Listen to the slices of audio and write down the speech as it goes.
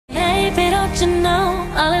let you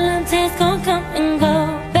know all the little tears gon' come and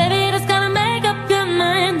go. Baby, just gotta make up your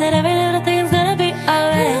mind that every little thing's gonna be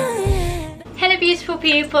alright. Hello beautiful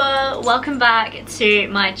people, welcome back to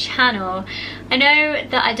my channel. I know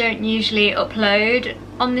that I don't usually upload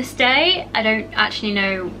on this day. I don't actually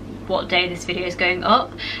know what day this video is going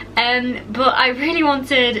up, but I really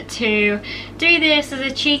wanted to do this as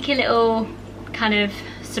a cheeky little kind of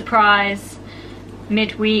surprise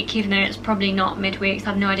midweek, even though it's probably not midweek, so I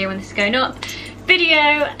have no idea when this is going up,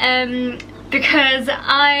 video, because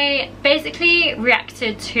I basically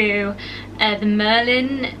reacted to the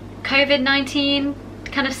Merlin COVID-19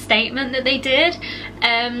 kind of statement that they did,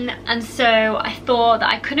 and so I thought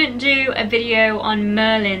that I couldn't do a video on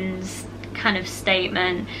Merlin's kind of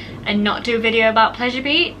statement and not do a video about Pleasure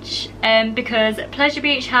Beach, because Pleasure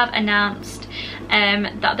Beach have announced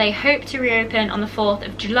that they hope to reopen on the 4th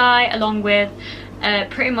of July along with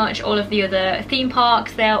pretty much all of the other theme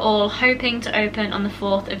parks. They're all hoping to open on the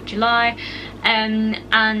 4th of July,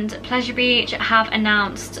 and Pleasure Beach have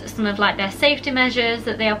announced some of like their safety measures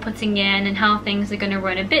that they are putting in and how things are going to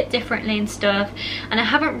run a bit differently and stuff, and I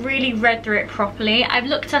haven't really read through it properly. I've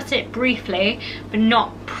looked at it briefly but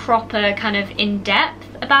not proper kind of in-depth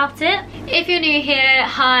about it. If you're new here,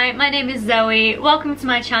 hi, my name is Zoe, welcome to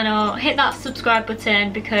my channel. Hit that subscribe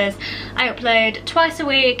button because I upload twice a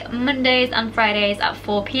week, Mondays and Fridays at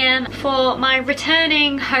 4 PM. For my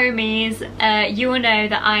returning homies, you will know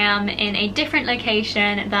that I am in a different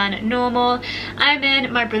location than normal. I'm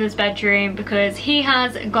in my brother's bedroom because he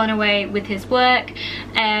has gone away with his work,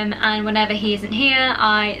 and whenever he isn't here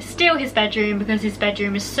I steal his bedroom because his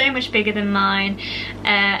bedroom is so much bigger than mine,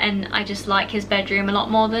 and I just like his bedroom a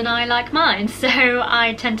lot more than I like mine, so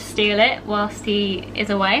I tend to steal it whilst he is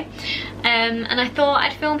away, and I thought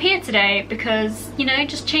I'd film here today because, you know,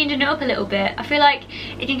 just changing it up a little bit. I feel like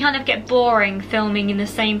it can kind of get boring filming in the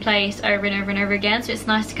same place over and over and over again, so it's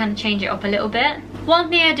nice to kind of change it up a little bit. One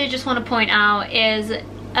thing I do just want to point out is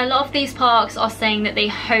a lot of these parks are saying that they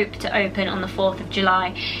hope to open on the 4th of July.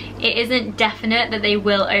 It isn't definite that they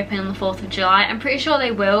will open on the 4th of July. I'm pretty sure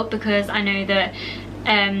they will because I know that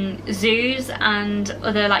zoos and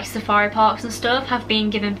other like safari parks and stuff have been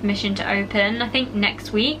given permission to open, I think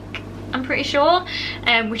next week, I'm pretty sure,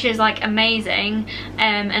 which is like amazing,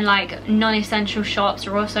 and like non-essential shops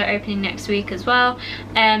are also opening next week as well,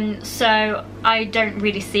 so I don't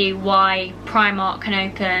really see why Primark can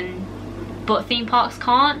open but theme parks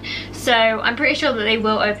can't. So I'm pretty sure that they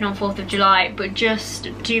will open on 4th of July, but just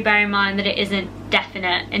do bear in mind that it isn't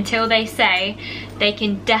definite. Until they say they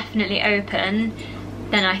can definitely open,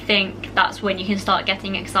 then I think that's when you can start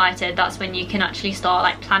getting excited. That's when you can actually start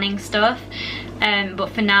like planning stuff. But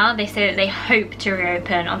for now they say that they hope to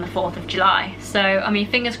reopen on the 4th of July. So I mean,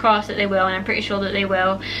 fingers crossed that they will, and I'm pretty sure that they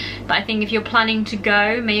will. But I think if you're planning to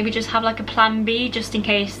go, maybe just have like a plan B just in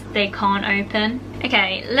case they can't open.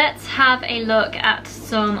 Okay, let's have a look at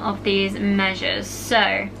some of these measures.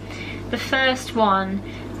 So the first one,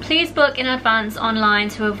 please book in advance online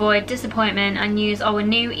to avoid disappointment and use our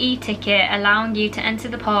new e-ticket, allowing you to enter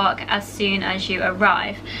the park as soon as you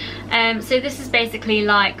arrive. So this is basically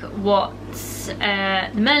like what the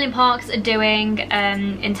Merlin parks are doing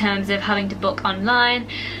in terms of having to book online.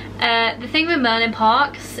 The thing with Merlin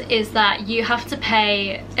parks is that you have to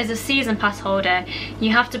pay, as a season pass holder,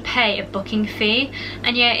 you have to pay a booking fee,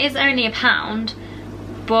 and yeah, it is only £1,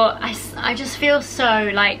 but I just feel so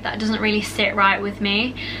like that doesn't really sit right with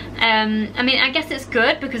me. I mean, I guess it's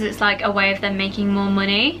good because it's like a way of them making more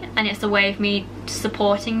money and it's a way of me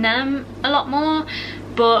supporting them a lot more,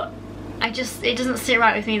 but it doesn't sit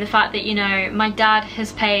right with me, the fact that, you know, my dad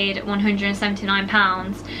has paid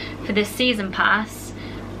 £179 for this season pass,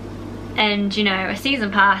 and you know, a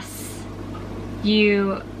season pass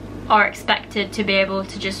you are expected to be able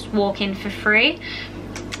to just walk in for free,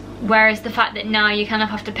 whereas the fact that now you kind of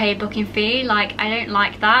have to pay a booking fee, like, I don't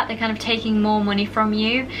like that. They're kind of taking more money from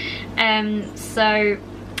you, so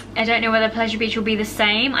I don't know whether Pleasure Beach will be the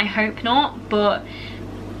same. I hope not, but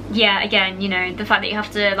yeah, again, you know, the fact that you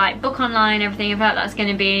have to like book online, everything, I feel like that's going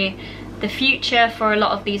to be the future for a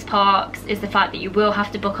lot of these parks, is the fact that you will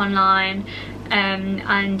have to book online,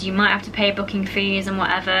 and you might have to pay booking fees and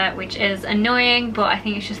whatever, which is annoying, but I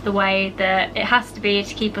think it's just the way that it has to be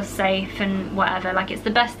to keep us safe and whatever. Like, it's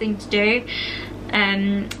the best thing to do,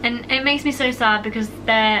 and it makes me so sad because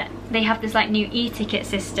they have this like new e-ticket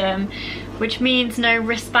system, which means no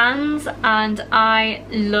wristbands, and I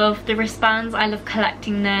love the wristbands. I love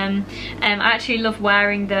collecting them, I actually love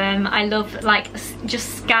wearing them. I love like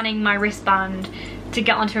just scanning my wristband to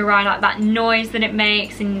get onto a ride, like that noise that it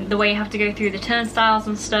makes and the way you have to go through the turnstiles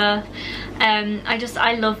and stuff.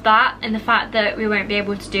 I love that, and the fact that we won't be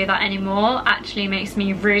able to do that anymore actually makes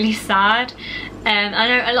me really sad. I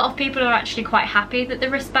know a lot of people are actually quite happy that the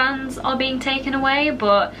wristbands are being taken away,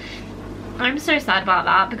 but I'm so sad about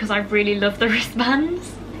that because I really love the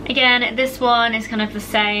wristbands. Again, this one is kind of the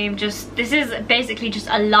same, just this is basically just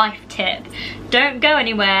a life tip. Don't go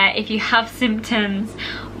anywhere if you have symptoms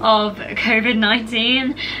of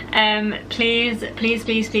COVID-19. Please, please,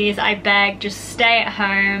 please, please, I beg, just stay at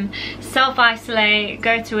home, self-isolate,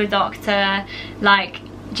 go to a doctor, like,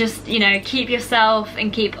 just, you know, keep yourself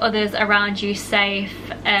and keep others around you safe,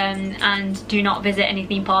 and do not visit any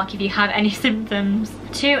theme park if you have any symptoms.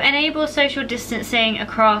 To enable social distancing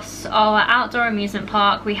across our outdoor amusement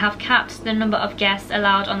park, we have capped the number of guests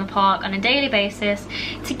allowed on the park on a daily basis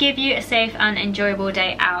to give you a safe and enjoyable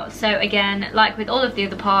day out. So again, like with all of the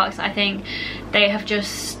other parks, I think they have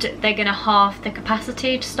they're gonna halve the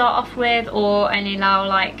capacity to start off with, or only allow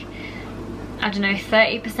like, I don't know,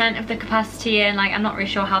 30% of the capacity in. Like, I'm not really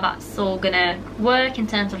sure how that's all gonna work in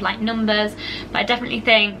terms of like numbers, but I definitely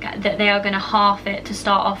think that they are gonna half it to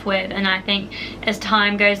start off with. And I think as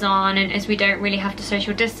time goes on and as we don't really have to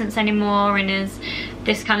social distance anymore, and as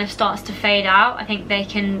this kind of starts to fade out, I think they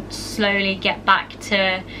can slowly get back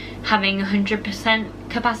to having 100%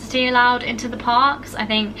 capacity allowed into the parks. I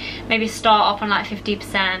think maybe start off on like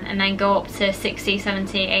 50% and then go up to 60,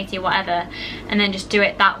 70, 80, whatever, and then just do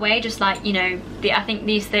it that way. Just like, you know, I think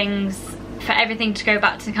these things, for everything to go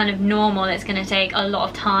back to kind of normal, it's going to take a lot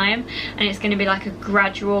of time, and it's going to be like a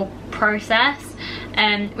gradual process,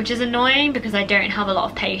 which is annoying because I don't have a lot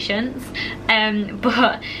of patience.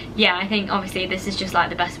 But yeah, I think obviously this is just like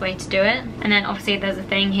the best way to do it. And then obviously there's a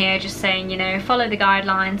thing here just saying, you know, follow the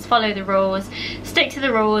guidelines, follow the rules, stick to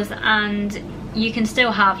the rules, and you can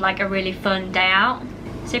still have like a really fun day out.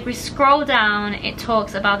 So if we scroll down, it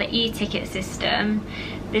talks about the e-ticket system.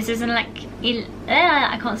 This is I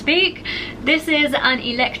can't speak. This is an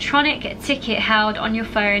electronic ticket held on your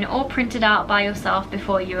phone or printed out by yourself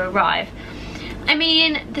before you arrive. I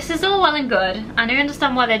mean, this is all well and good, and I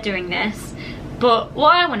understand why they're doing this, but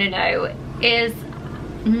what I want to know is,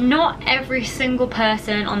 not every single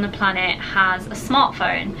person on the planet has a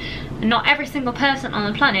smartphone. Not every single person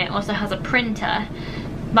on the planet also has a printer.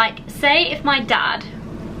 Like, say if my dad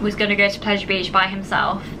was going to go to Pleasure Beach by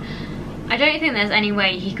himself, I don't think there's any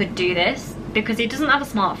way he could do this because he doesn't have a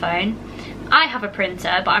smartphone. I have a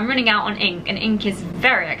printer, but I'm running out on ink, and ink is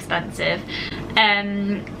very expensive.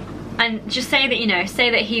 And just say that, you know, say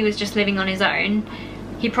that he was just living on his own,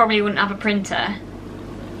 he probably wouldn't have a printer.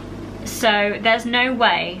 So there's no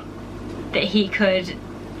way that he could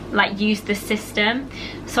like use the system.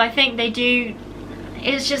 So I think they do,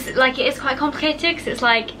 it's just like, it is quite complicated because it's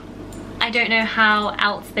like, I don't know how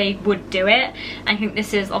else they would do it. I think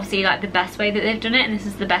this is obviously like the best way that they've done it, and this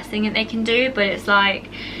is the best thing that they can do, but it's like,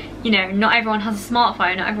 you know, not everyone has a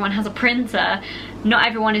smartphone, not everyone has a printer, not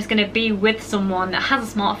everyone is going to be with someone that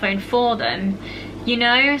has a smartphone for them, you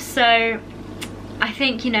know? So I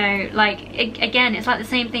think, you know, like, again, it's like the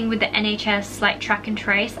same thing with the NHS like track and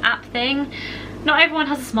trace app thing. Not everyone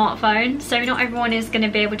has a smartphone, so not everyone is going to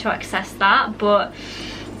be able to access that, but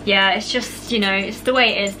yeah, it's just, you know, it's the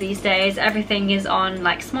way it is these days. Everything is on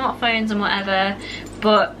like smartphones and whatever.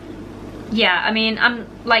 But yeah, I mean, I'm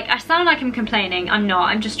like, I sound like I'm complaining. I'm not.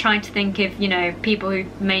 I'm just trying to think of, you know, people who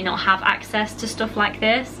may not have access to stuff like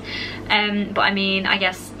this. But I mean, I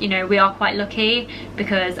guess, you know, we are quite lucky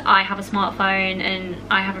because I have a smartphone and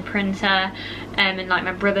I have a printer, and like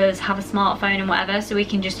my brothers have a smartphone and whatever, so we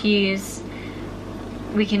can just use,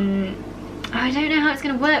 I don't know how it's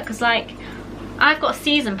gonna work because like, I've got a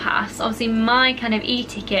season pass. Obviously my kind of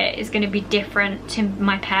e-ticket is going to be different to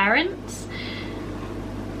my parents,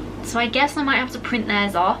 so I guess I might have to print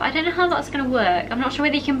theirs off. I don't know how that's going to work. I'm not sure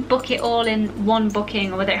whether you can book it all in one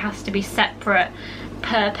booking or whether it has to be separate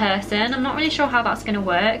per person. I'm not really sure how that's going to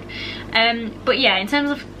work. But yeah, in terms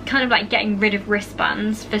of kind of like getting rid of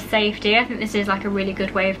wristbands for safety, I think this is like a really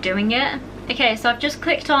good way of doing it. Okay, so I've just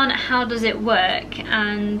clicked on how does it work,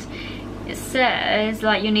 and it says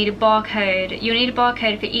like you need a barcode. You'll need a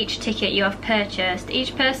barcode for each ticket you have purchased.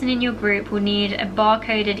 Each person in your group will need a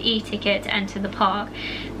barcoded e-ticket to enter the park.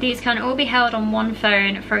 These can all be held on one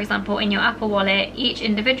phone, for example in your Apple Wallet, each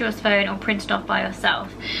individual's phone, or printed off by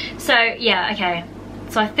yourself. So yeah, okay.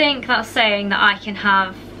 So I think that's saying that I can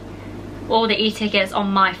have all the e-tickets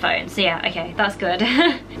on my phone. So yeah, okay, that's good.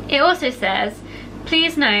 It also says,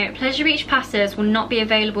 please note, Pleasure Beach passes will not be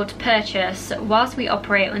available to purchase whilst we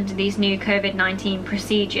operate under these new COVID-19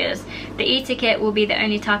 procedures. The e-ticket will be the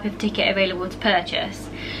only type of ticket available to purchase.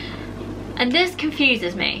 And this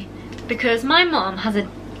confuses me because my mum has a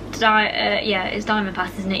it's Diamond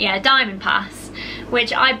Pass, isn't it? Yeah, Diamond Pass,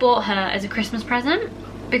 which I bought her as a Christmas present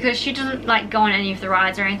because she doesn't like go on any of the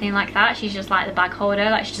rides or anything like that. She's just like the bag holder,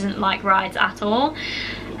 like she doesn't like rides at all.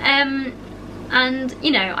 And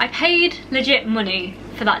you know, I paid legit money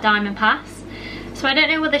for that Diamond Pass, so I don't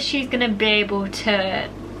know whether she's gonna be able to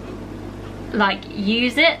like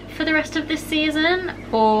use it for the rest of this season,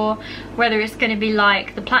 or whether it's going to be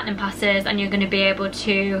like the Platinum Passes and you're going to be able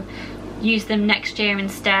to use them next year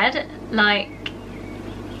instead. Like,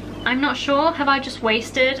 I'm not sure. Have I just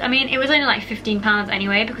wasted? I mean, it was only like £15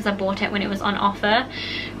 anyway because I bought it when it was on offer,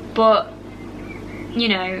 but you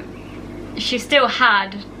know, she still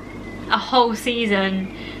had a whole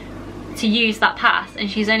season to use that pass,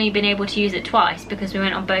 and she's only been able to use it twice because we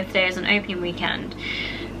went on both days on opening weekend.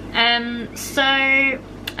 So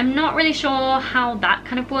I'm not really sure how that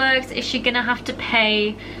kind of works. Is she gonna have to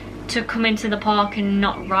pay to come into the park and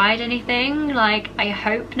not ride anything? Like, I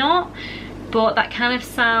hope not, but that kind of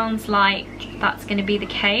sounds like that's gonna be the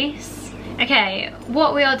case. Okay,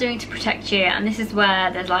 what we are doing to protect you, and this is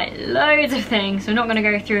where there's like loads of things, so I'm not gonna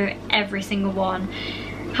go through every single one.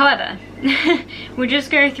 However, we'll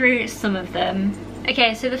just go through some of them.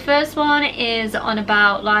 Okay, so the first one is on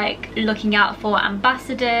about like looking out for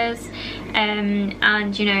ambassadors,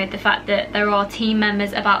 and you know, the fact that there are team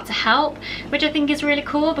members about to help, which I think is really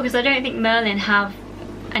cool because I don't think Merlin have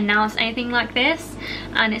announced anything like this,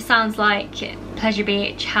 and it sounds like Pleasure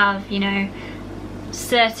Beach have, you know,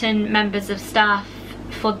 certain members of staff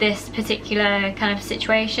for this particular kind of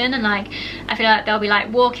situation, and like I feel like they'll be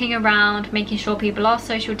like walking around making sure people are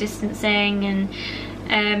social distancing and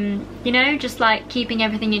you know, just like keeping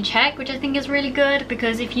everything in check, which I think is really good,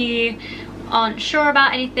 because if you aren't sure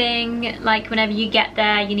about anything, like whenever you get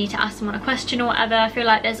there you need to ask someone a question or whatever, I feel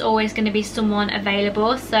like there's always going to be someone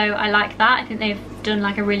available, so I like that. I think they've done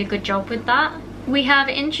like a really good job with that. We have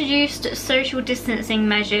introduced social distancing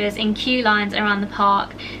measures in queue lines around the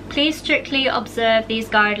park. Please strictly observe these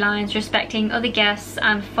guidelines, respecting other guests,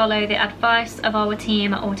 and follow the advice of our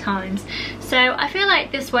team at all times. So I feel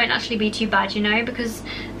like this won't actually be too bad, you know, because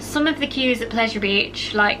some of the queues at Pleasure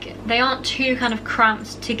Beach, like, they aren't too kind of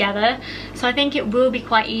cramped together, so I think it will be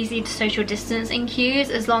quite easy to social distance in queues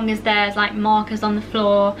as long as there's like markers on the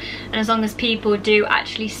floor, and as long as people do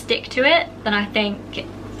actually stick to it, then I think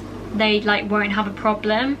they like won't have a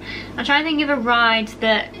problem. I'm trying to think of a ride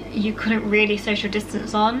that you couldn't really social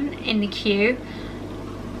distance on in the queue,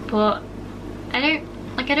 but I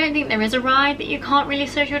don't think there is a ride that you can't really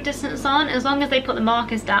social distance on. As long as they put the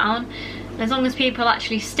markers down, as long as people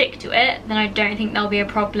actually stick to it, then I don't think there'll be a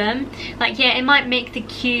problem. Like, yeah, it might make the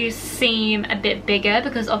queues seem a bit bigger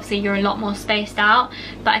because obviously you're a lot more spaced out,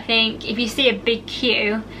 but I think if you see a big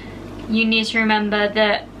queue, you need to remember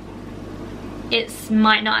that it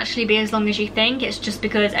might not actually be as long as you think. It's just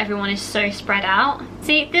because everyone is so spread out.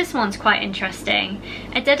 See, this one's quite interesting.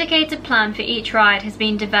 A dedicated plan for each ride has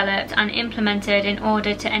been developed and implemented in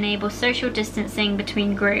order to enable social distancing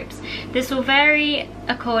between groups. This will vary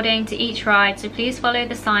according to each ride, so please follow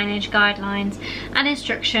the signage, guidelines and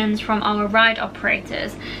instructions from our ride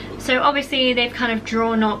operators. So obviously they've kind of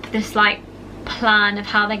drawn up this like plan of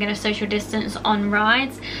how they're going to social distance on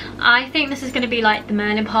rides. I think this is going to be like the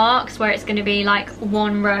Merlin parks, where it's going to be like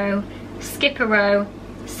one row, skip a row,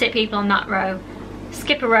 sit people on that row,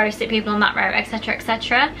 skip a row, sit people on that row, etc,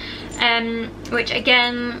 etc, which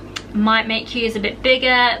again might make queues a bit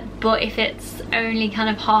bigger, but if it's only kind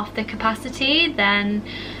of half the capacity, then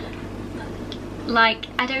like,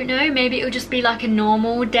 I don't know, maybe it would just be like a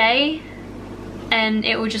normal day and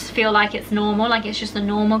it will just feel like it's normal, like it's just a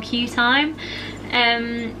normal queue time.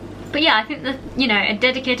 But yeah, I think that, you know, a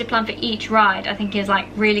dedicated plan for each ride I think is like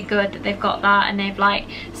really good that they've got that, and they've like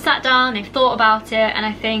sat down, they've thought about it, and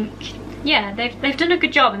I think, yeah, they've done a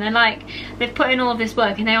good job, and they're like, they've put in all of this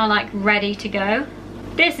work and they are like ready to go.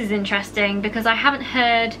 This is interesting because I haven't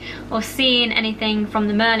heard or seen anything from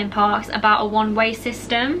the Merlin parks about a one-way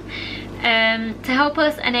system. To help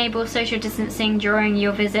us enable social distancing during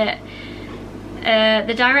your visit,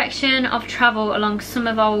 the direction of travel along some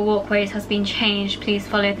of our walkways has been changed. Please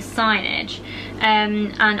follow the signage.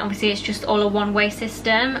 And obviously it's just all a one-way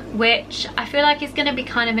system, which I feel like is going to be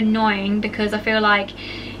kind of annoying, because I feel like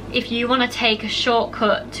if you want to take a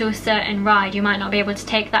shortcut to a certain ride, you might not be able to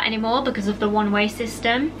take that anymore because of the one-way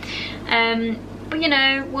system. But you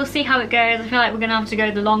know, we'll see how it goes. I feel like we're going to have to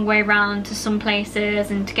go the long way round to some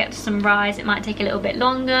places, and to get to some rides it might take a little bit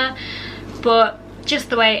longer, but just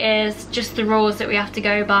the way it is, just the rules that we have to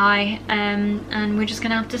go by, and we're just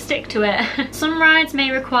gonna have to stick to it. Some rides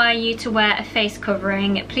may require you to wear a face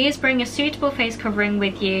covering. Please bring a suitable face covering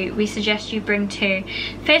with you. We suggest you bring 2.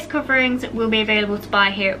 Face coverings will be available to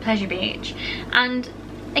buy here at Pleasure Beach. And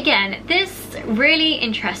again, this really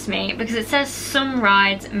interests me because it says some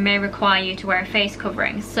rides may require you to wear a face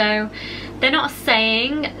covering. So they're not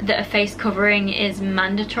saying that a face covering is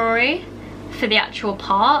mandatory for the actual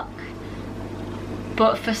park,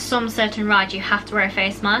 but for some certain rides you have to wear a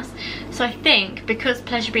face mask. So I think because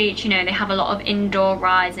Pleasure Beach, you know, they have a lot of indoor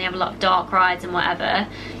rides and they have a lot of dark rides and whatever,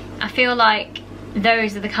 I feel like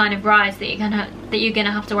those are the kind of rides that you're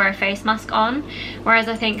gonna have to wear a face mask on. Whereas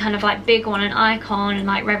I think kind of like Big One and Icon and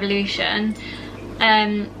like Revolution,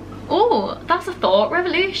 oh, that's a thought,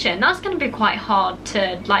 Revolution, that's gonna be quite hard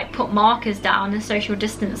to like put markers down and social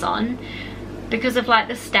distance on because of like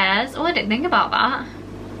the stairs. Oh, I didn't think about that.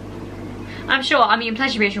 I'm sure, I mean,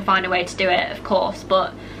 Pleasure Beach will find a way to do it, of course,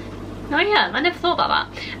 but oh yeah, I never thought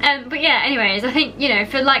about that. But yeah, anyways, I think, you know,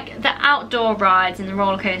 for like the outdoor rides and the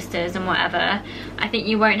roller coasters and whatever, I think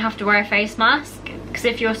you won't have to wear a face mask, because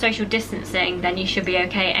if you're social distancing then you should be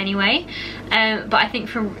okay anyway. But I think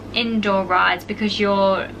for indoor rides, because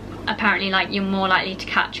you're apparently like you're more likely to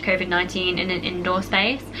catch COVID-19 in an indoor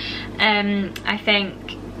space, I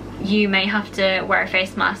think you may have to wear a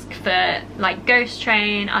face mask for like Ghost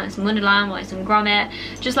Train, Alice in Wonderland, Wallace and Gromit,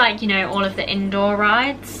 just like, you know, all of the indoor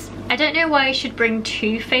rides. I don't know why you should bring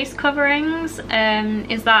 2 face coverings.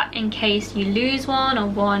 Is that in case you lose one or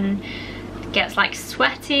one gets like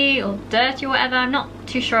sweaty or dirty or whatever? I'm not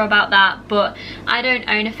too sure about that, but I don't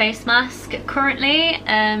own a face mask currently,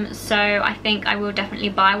 so I think I will definitely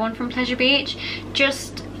buy one from Pleasure Beach,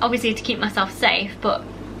 just obviously to keep myself safe. But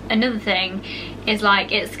another thing is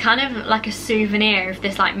like it's kind of like a souvenir of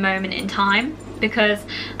this like moment in time, because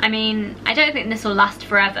I mean I don't think this will last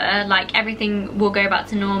forever. Like everything will go back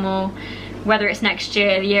to normal, whether it's next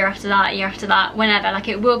year, the year after that, whenever. Like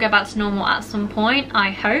it will go back to normal at some point, I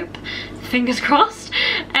hope, fingers crossed.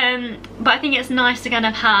 But I think it's nice to kind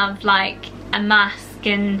of have like a mask,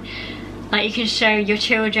 and like you can show your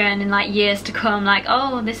children in like years to come like,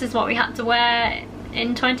 oh, this is what we had to wear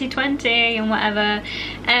in 2020 and whatever.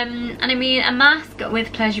 And I mean, a mask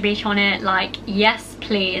with Pleasure Beach on it, like, yes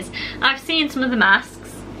please. I've seen some of the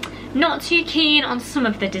masks, not too keen on some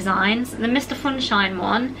of the designs. The Mr. Funshine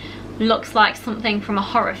one looks like something from a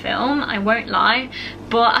horror film, I won't lie,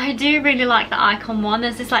 but I do really like the Icon one.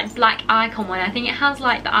 There's this like black Icon one, I think it has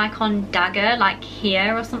like the Icon dagger like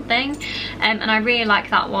here or something, and I really like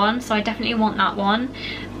that one, so I definitely want that one.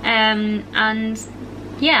 And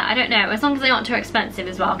yeah, I don't know, as long as they aren't too expensive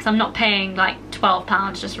as well, because I'm not paying like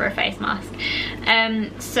 £12 just for a face mask.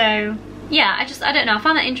 So yeah, I don't know, I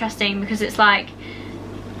find that interesting because it's like,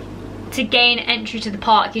 to gain entry to the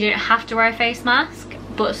park you don't have to wear a face mask,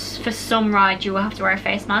 but for some rides you will have to wear a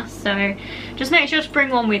face mask, so just make sure to bring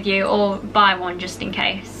one with you or buy one just in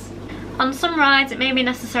case. On some rides it may be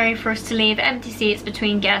necessary for us to leave empty seats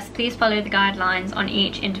between guests. Please follow the guidelines on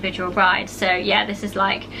each individual ride. So yeah, this is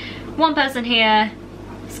like one person here,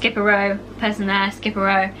 skip a row, person there, skip a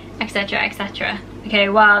row, etc, etc. Okay,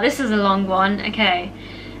 wow, this is a long one. Okay.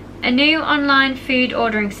 A new online food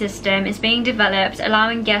ordering system is being developed,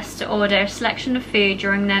 allowing guests to order a selection of food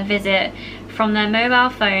during their visit from their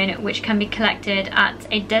mobile phone, which can be collected at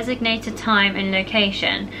a designated time and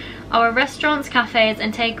location. Our restaurants, cafes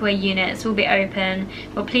and takeaway units will be open,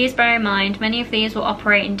 but please bear in mind many of these will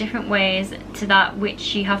operate in different ways to that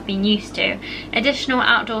which you have been used to. Additional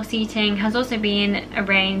outdoor seating has also been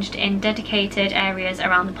arranged in dedicated areas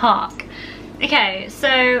around the park. Okay,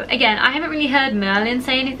 so again, I haven't really heard Merlin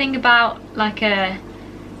say anything about like a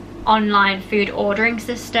online food ordering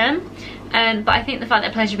system, but I think the fact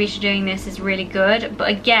that Pleasure Beach are doing this is really good. But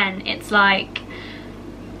again, it's like,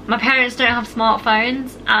 my parents don't have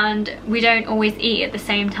smartphones and we don't always eat at the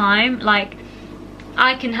same time. Like,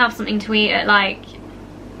 I can have something to eat at like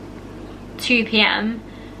 2 PM,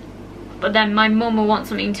 but then my mum will want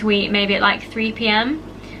something to eat maybe at like 3 PM.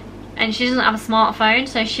 And she doesn't have a smartphone,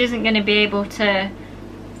 so she isn't going to be able to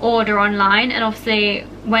order online. And obviously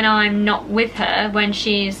when I'm not with her, when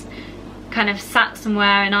she's kind of sat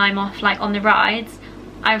somewhere and I'm off like on the rides,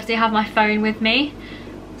 I obviously have my phone with me.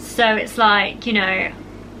 So it's like, you know,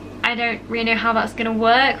 I don't really know how that's going to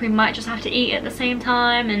work. We might just have to eat at the same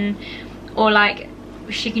time, and or like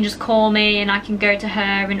she can just call me and I can go to her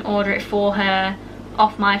and order it for her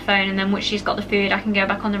off my phone, and then once she's got the food I can go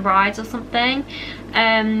back on the rides or something.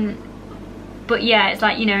 But yeah, it's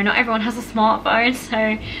like, you know, not everyone has a smartphone,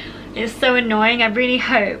 so it's so annoying. I really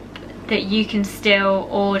hope that you can still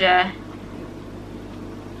order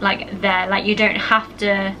like there. Like you don't have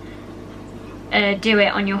to do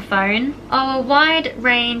it on your phone. Our wide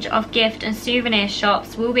range of gift and souvenir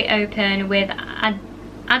shops will be open with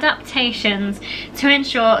adaptations to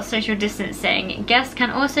ensure social distancing. Guests can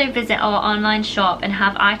also visit our online shop and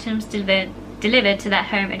have items delivered to their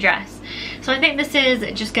home address. So I think this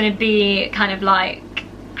is just going to be kind of like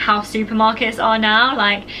how supermarkets are now.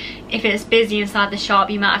 Like if it's busy inside the shop,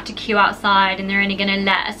 you might have to queue outside and they're only going to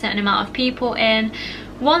let a certain amount of people in.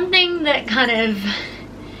 One thing that kind of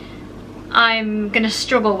I'm going to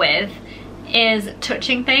struggle with is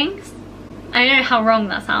touching things. I know how wrong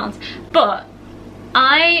that sounds, but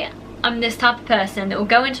I am this type of person that will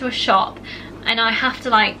go into a shop and I have to,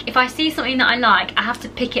 like, if I see something that I like, I have to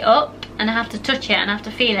pick it up and I have to touch it and I have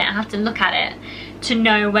to feel it, I have to look at it to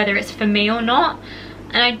know whether it's for me or not.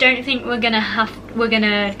 And I don't think we're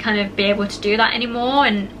gonna kind of be able to do that anymore,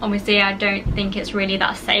 and obviously I don't think it's really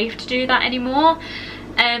that safe to do that anymore.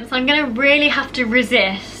 So I'm gonna really have to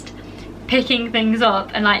resist picking things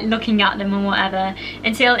up and like looking at them and whatever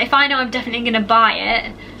until, if I know I'm definitely gonna buy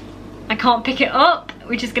it, I can't pick it up,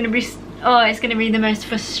 which is gonna be, oh, it's gonna be the most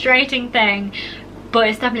frustrating thing, but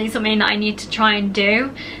it's definitely something that I need to try and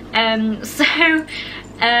do.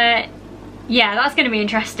 Yeah, that's going to be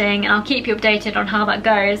interesting, and I'll keep you updated on how that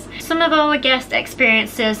goes. Some of our guest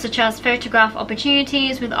experiences, such as photograph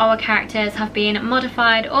opportunities with our characters, have been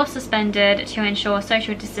modified or suspended to ensure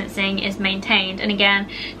social distancing is maintained. And again,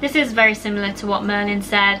 this is very similar to what Merlin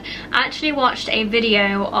said. I actually watched a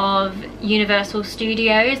video of Universal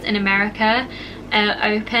Studios in America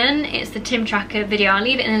open. It's the Tim Tracker video. I'll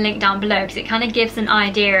leave it in the link down below because it kind of gives an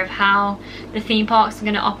idea of how the theme parks are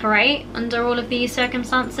going to operate under all of these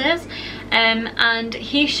circumstances. And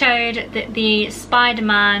he showed that the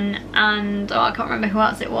Spider-Man and, oh, I can't remember who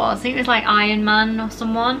else it was, I think it was like Iron Man or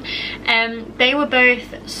someone, they were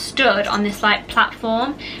both stood on this like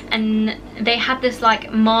platform, and they had this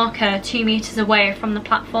like marker 2 meters away from the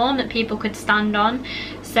platform that people could stand on.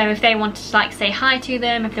 So if they wanted to like say hi to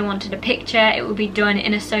them, if they wanted a picture, it would be done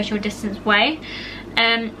in a social distance way.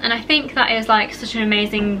 And I think that is like such an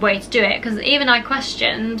amazing way to do it, because even I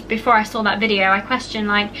questioned, before I saw that video, I questioned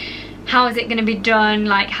like, how is it going to be done,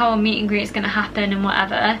 like how a meet and greet is going to happen and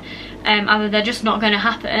whatever. Either they're just not going to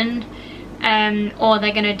happen, or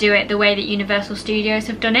they're going to do it the way that Universal Studios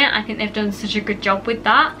have done it. I think they've done such a good job with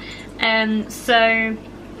that. So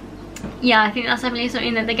yeah, I think that's definitely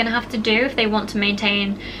something that they're going to have to do if they want to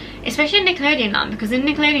maintain, especially in Nickelodeon Land, because in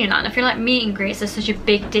Nickelodeon Land I feel like meet and greets are such a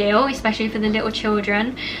big deal, especially for the little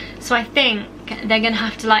children. So I think they're going to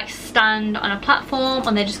have to like stand on a platform,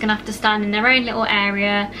 or they're just going to have to stand in their own little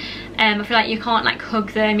area. I feel like you can't like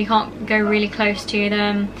hug them, you can't go really close to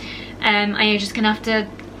them, and you're just going to have to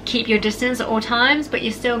keep your distance at all times, but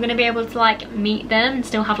you're still going to be able to like meet them and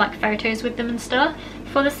still have like photos with them and stuff.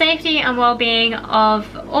 For the safety and well-being of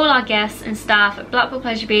all our guests and staff, Blackpool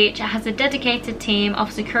Pleasure Beach has a dedicated team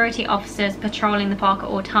of security officers patrolling the park at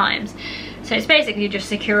all times. So it's basically just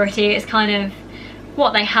security. It's kind of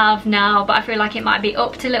what they have now, but I feel like it might be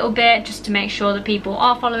upped a little bit just to make sure that people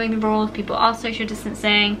are following the rules, people are social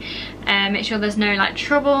distancing, make sure there's no like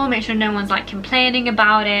trouble, make sure no one's like complaining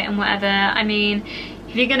about it and whatever. I mean,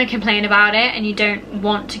 if you're going to complain about it and you don't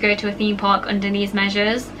want to go to a theme park under these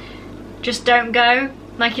measures, just don't go.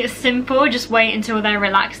 Like, it's simple, just wait until they're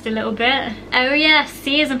relaxed a little bit. Oh yeah,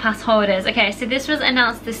 season pass holders. Okay, so this was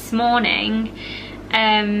announced this morning,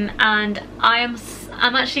 and I'm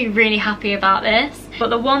actually really happy about this. But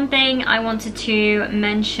the one thing I wanted to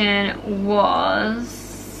mention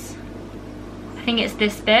was, I think it's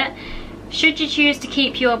this bit. Should you choose to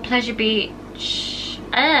keep your Pleasure Beach...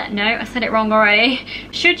 no, I said it wrong already.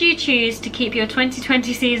 Should you choose to keep your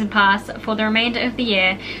 2020 season pass for the remainder of the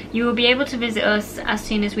year, you will be able to visit us as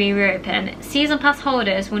soon as we reopen. Season pass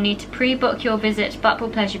holders will need to pre-book your visit to Blackpool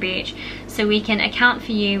Pleasure Beach so we can account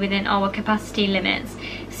for you within our capacity limits.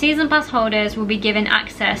 Season pass holders will be given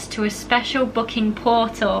access to a special booking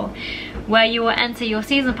portal where you will enter your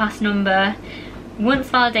season pass number. Once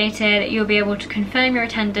validated, you'll be able to confirm your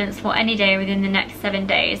attendance for any day within the next 7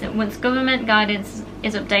 days. Once government guidance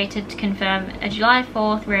is updated to confirm a July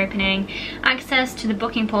 4th reopening, access to the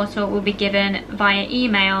booking portal will be given via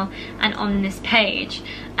email and on this page.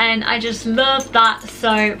 And I just love that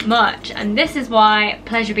so much, and this is why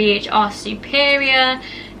Pleasure Beach are superior.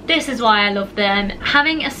 This is why I love them.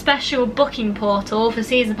 Having a special booking portal for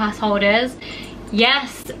season pass holders,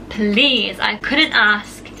 yes please, I couldn't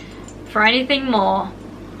ask for anything more,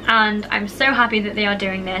 and I'm so happy that they are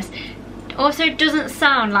doing this. Also, it doesn't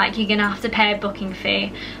sound like you're gonna have to pay a booking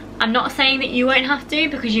fee. I'm not saying that you won't have to,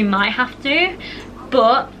 because you might have to,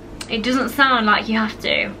 but it doesn't sound like you have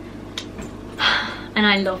to. and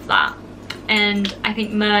I love that. And I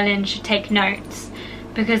think Merlin should take notes,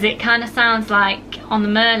 because it kind of sounds like on the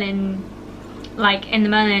Merlin, like in the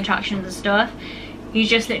Merlin attractions and stuff, you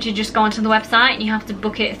just literally just go onto the website and you have to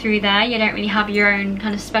book it through there. You don't really have your own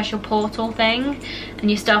kind of special portal thing, and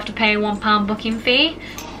you still have to pay a £1 booking fee.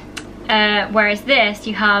 Whereas this,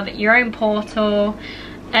 you have your own portal,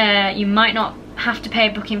 you might not have to pay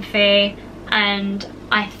a booking fee, and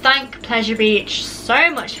I thank Pleasure Beach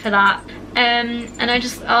so much for that. And I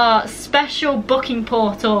just, special booking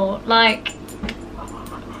portal, like,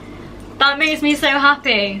 that makes me so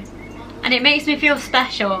happy, and it makes me feel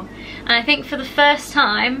special. And I think for the first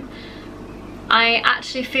time, I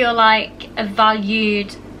actually feel like a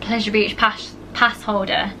valued Pleasure Beach pass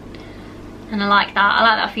holder, and I like that. I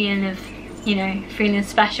like that feeling of, you know, feeling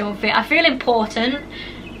special. I feel important,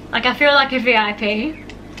 like I feel like a VIP.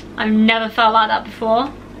 I've never felt like that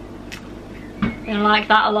before. I like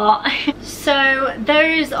that a lot. So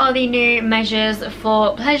those are the new measures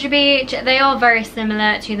for Pleasure Beach. They are very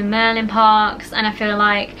similar to the Merlin parks, and I feel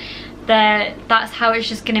like that's how it's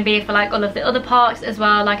just going to be for like all of the other parks as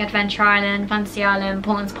well, like Adventure Island, Fantasy Island,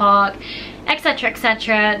 Portland's Park, etc,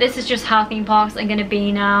 etc. This is just how theme parks are going to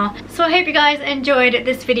be now. So I hope you guys enjoyed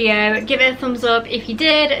this video. Give it a thumbs up if you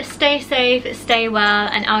did. Stay safe, stay well,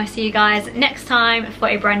 and I'll see you guys next time for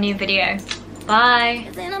a brand new video. Bye.